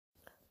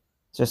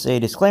Just a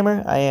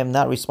disclaimer, I am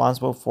not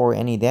responsible for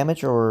any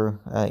damage or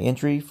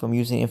injury from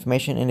using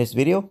information in this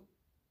video.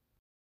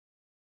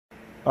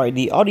 Alright,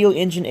 the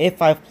Audioengine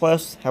A5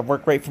 Plus have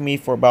worked great for me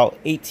for about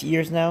 8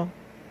 years now.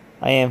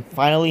 I am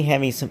finally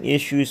having some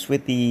issues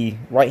with the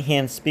right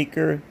hand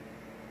speaker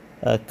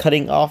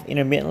cutting off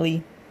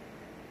intermittently.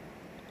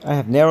 I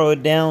have narrowed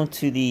it down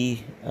to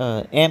the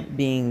amp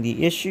being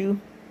the issue.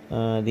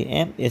 The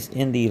amp is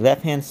in the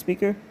left hand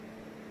speaker.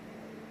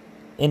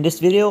 In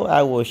this video,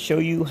 I will show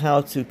you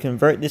how to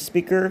convert this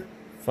speaker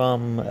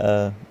from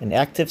an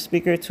active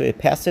speaker to a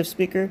passive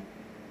speaker,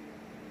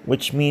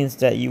 which means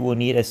that you will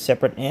need a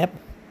separate amp.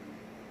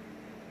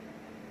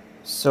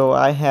 So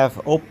I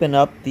have opened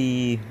up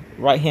the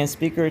right hand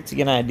speaker to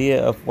get an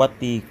idea of what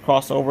the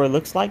crossover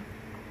looks like.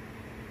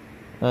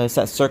 It's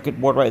that circuit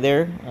board right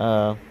there.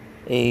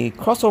 A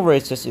crossover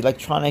is just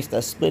electronics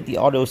that split the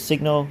audio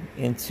signal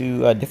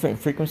into a different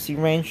frequency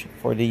range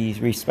for the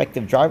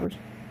respective drivers.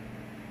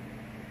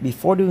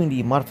 Before doing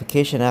the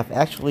modification, I've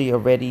actually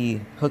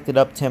already hooked it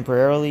up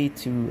temporarily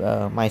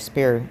to my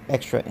spare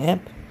extra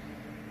amp,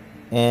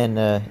 and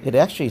it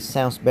actually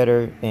sounds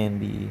better than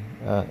the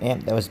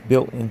amp that was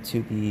built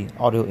into the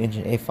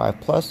Audioengine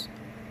A5 Plus.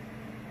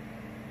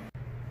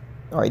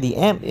 Alright, the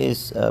amp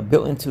is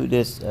built into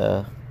this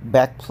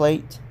back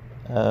plate.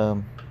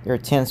 There are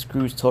 10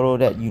 screws total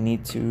that you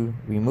need to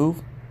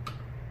remove.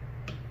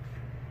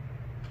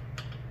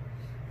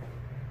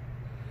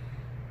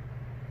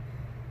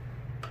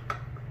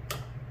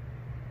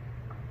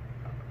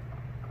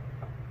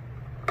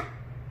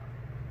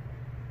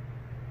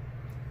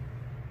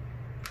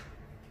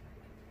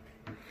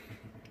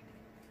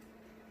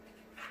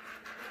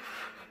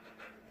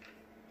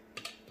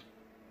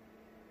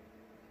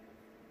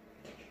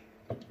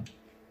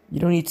 You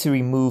don't need to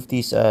remove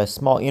these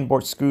small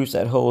inboard screws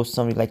that hold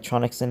some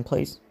electronics in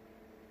place.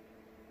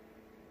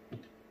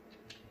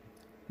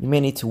 You may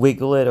need to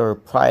wiggle it or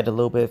pry it a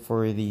little bit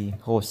for the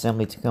whole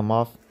assembly to come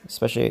off,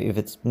 especially if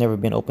it's never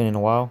been opened in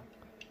a while.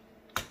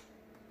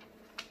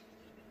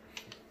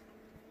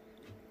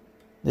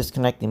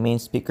 Disconnect the main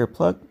speaker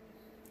plug.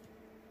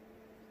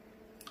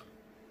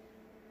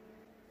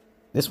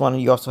 This one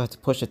you also have to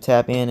push the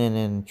tab in and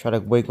then try to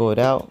wiggle it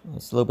out.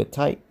 It's a little bit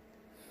tight.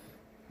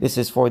 This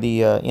is for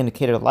the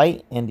indicator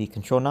light and the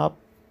control knob.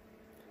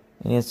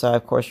 And inside,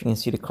 of course, you can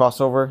see the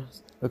crossover.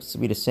 Looks to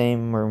be the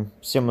same or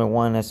similar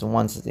one as the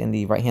ones in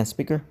the right hand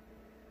speaker.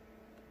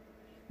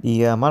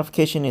 The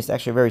modification is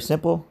actually very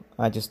simple.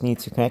 I just need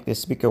to connect this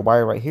speaker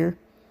wire right here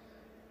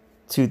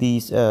to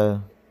these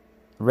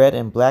red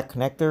and black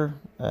connector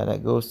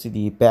that goes to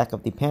the back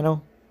of the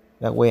panel.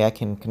 That way I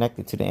can connect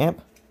it to the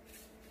amp.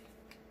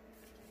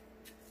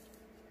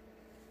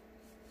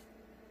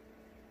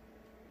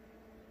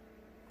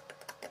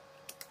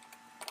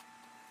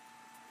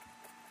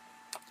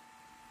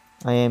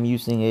 I am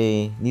using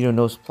a needle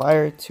nose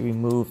plier to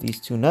remove these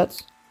two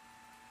nuts.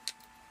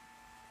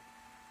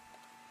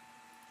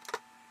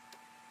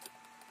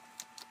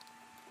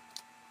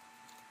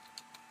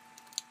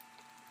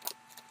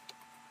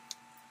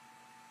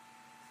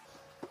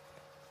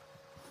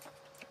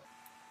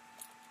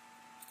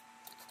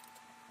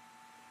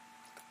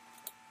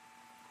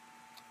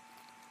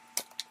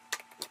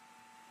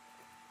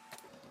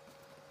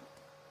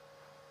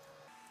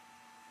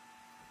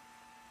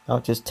 I'll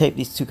just tape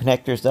these two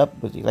connectors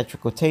up with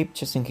electrical tape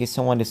just in case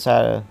someone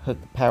decides to hook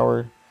the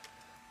power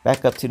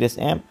back up to this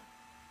amp.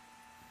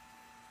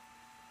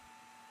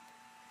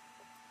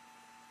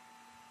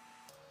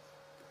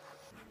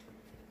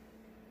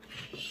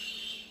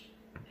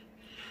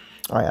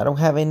 Alright, I don't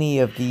have any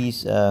of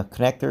these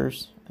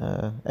connectors,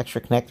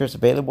 extra connectors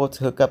available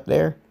to hook up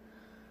there.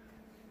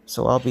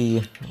 So I'll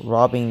be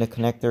robbing the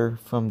connector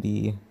from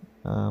the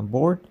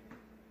board.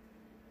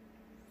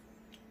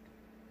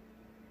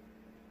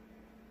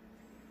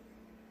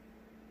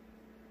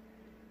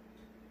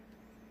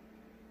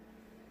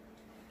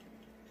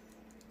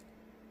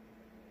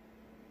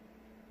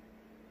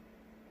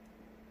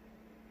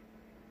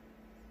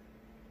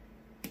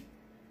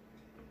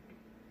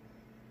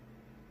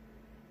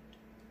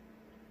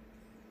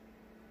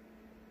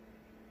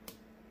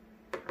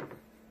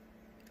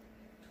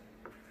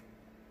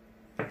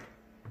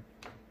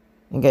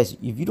 And guys,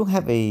 if you don't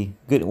have a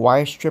good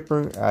wire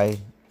stripper, I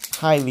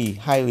highly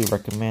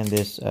recommend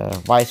this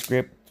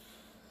Vise-Grip.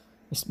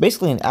 It's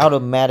basically an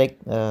automatic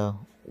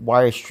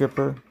wire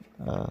stripper,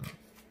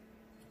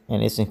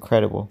 and it's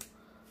incredible.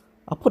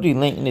 I'll put a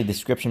link in the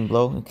description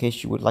below in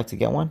case you would like to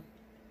get one.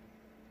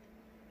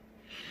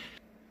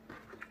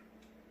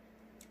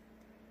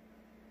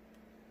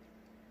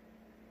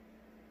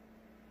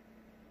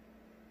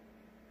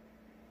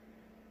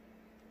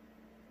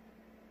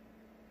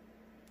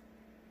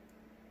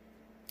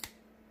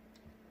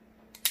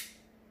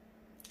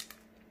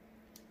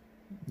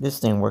 This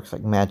thing works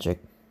like magic.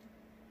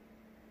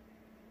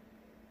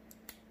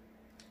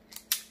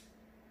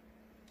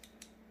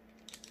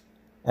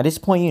 At this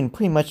point, you can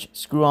pretty much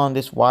screw on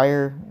this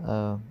wire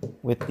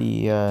with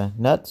the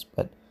nuts,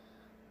 but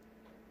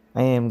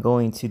I am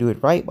going to do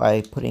it right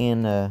by putting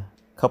in a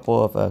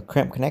couple of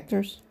crimp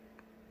connectors.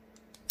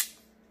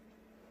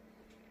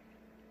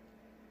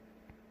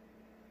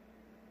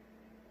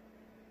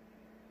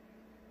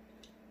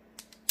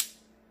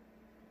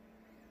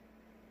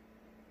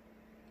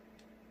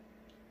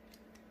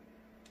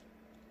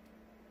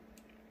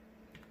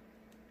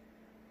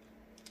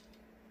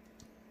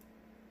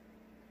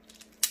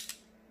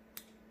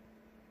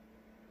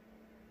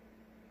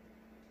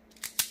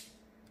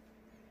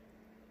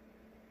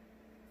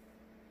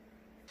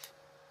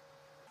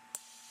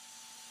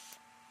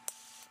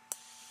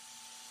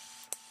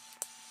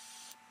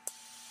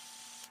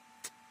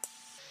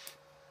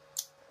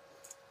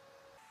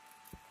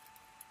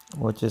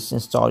 we'll just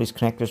install these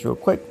connectors real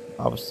quick.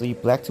 Obviously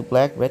black to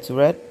black, red to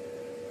red.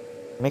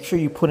 Make sure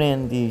you put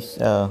in these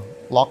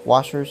lock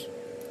washers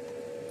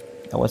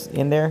that was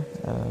in there.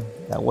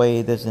 That way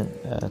it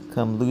doesn't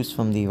come loose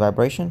from the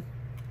vibration.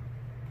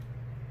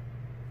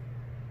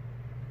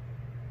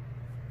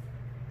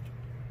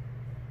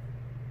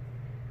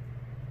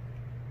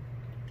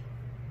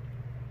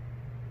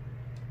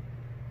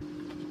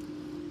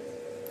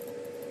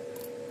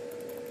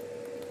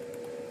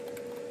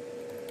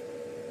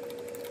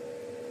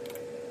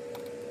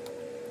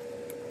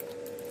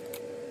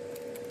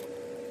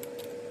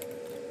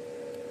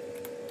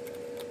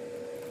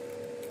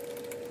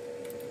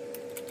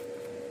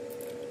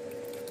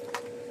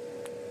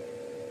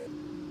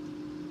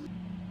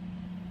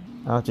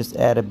 I'll just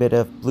add a bit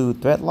of blue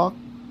thread lock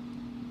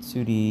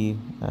to the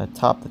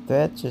top of the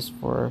thread just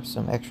for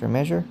some extra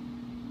measure.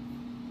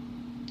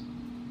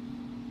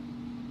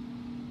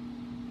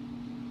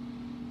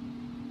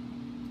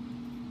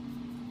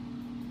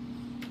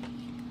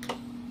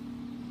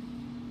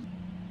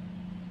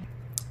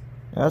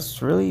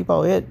 That's really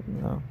about it.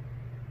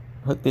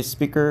 Hook this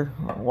speaker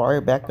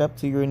wire back up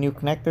to your new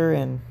connector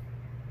and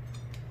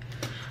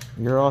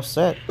you're all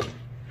set.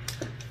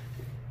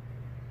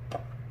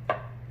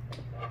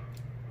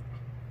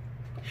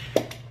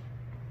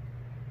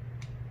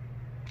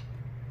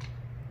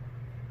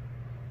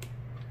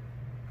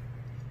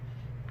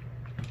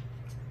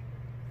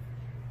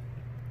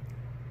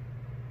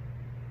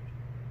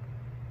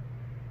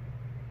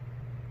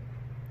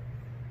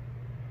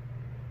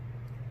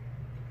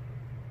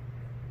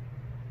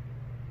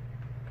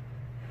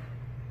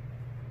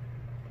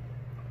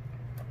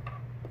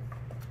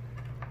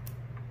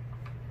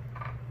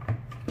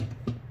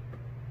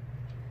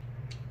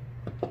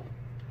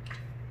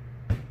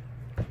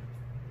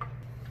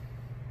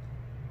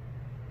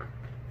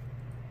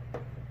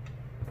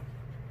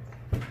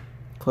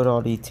 Put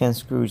all the 10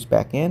 screws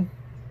back in.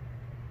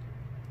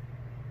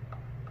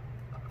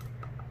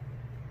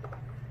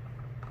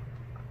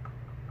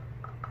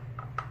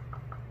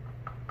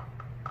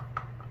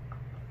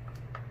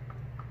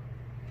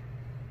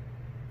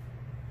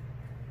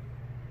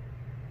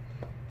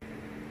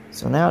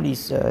 So now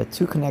these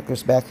two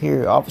connectors back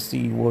here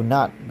obviously will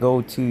not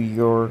go to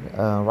your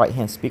right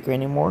hand speaker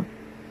anymore.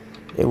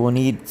 It will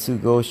need to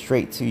go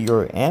straight to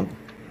your amp.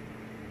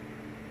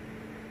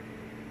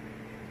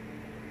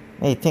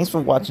 Hey, thanks for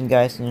watching,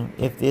 guys.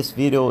 If this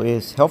video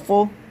is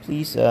helpful,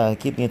 please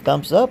give me a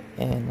thumbs up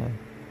and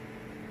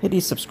hit the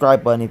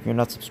subscribe button if you're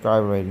not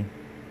subscribed already.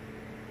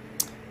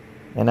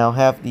 And I'll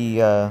have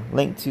the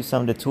link to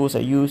some of the tools I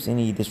use in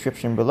the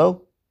description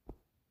below.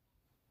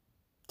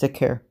 Take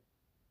care.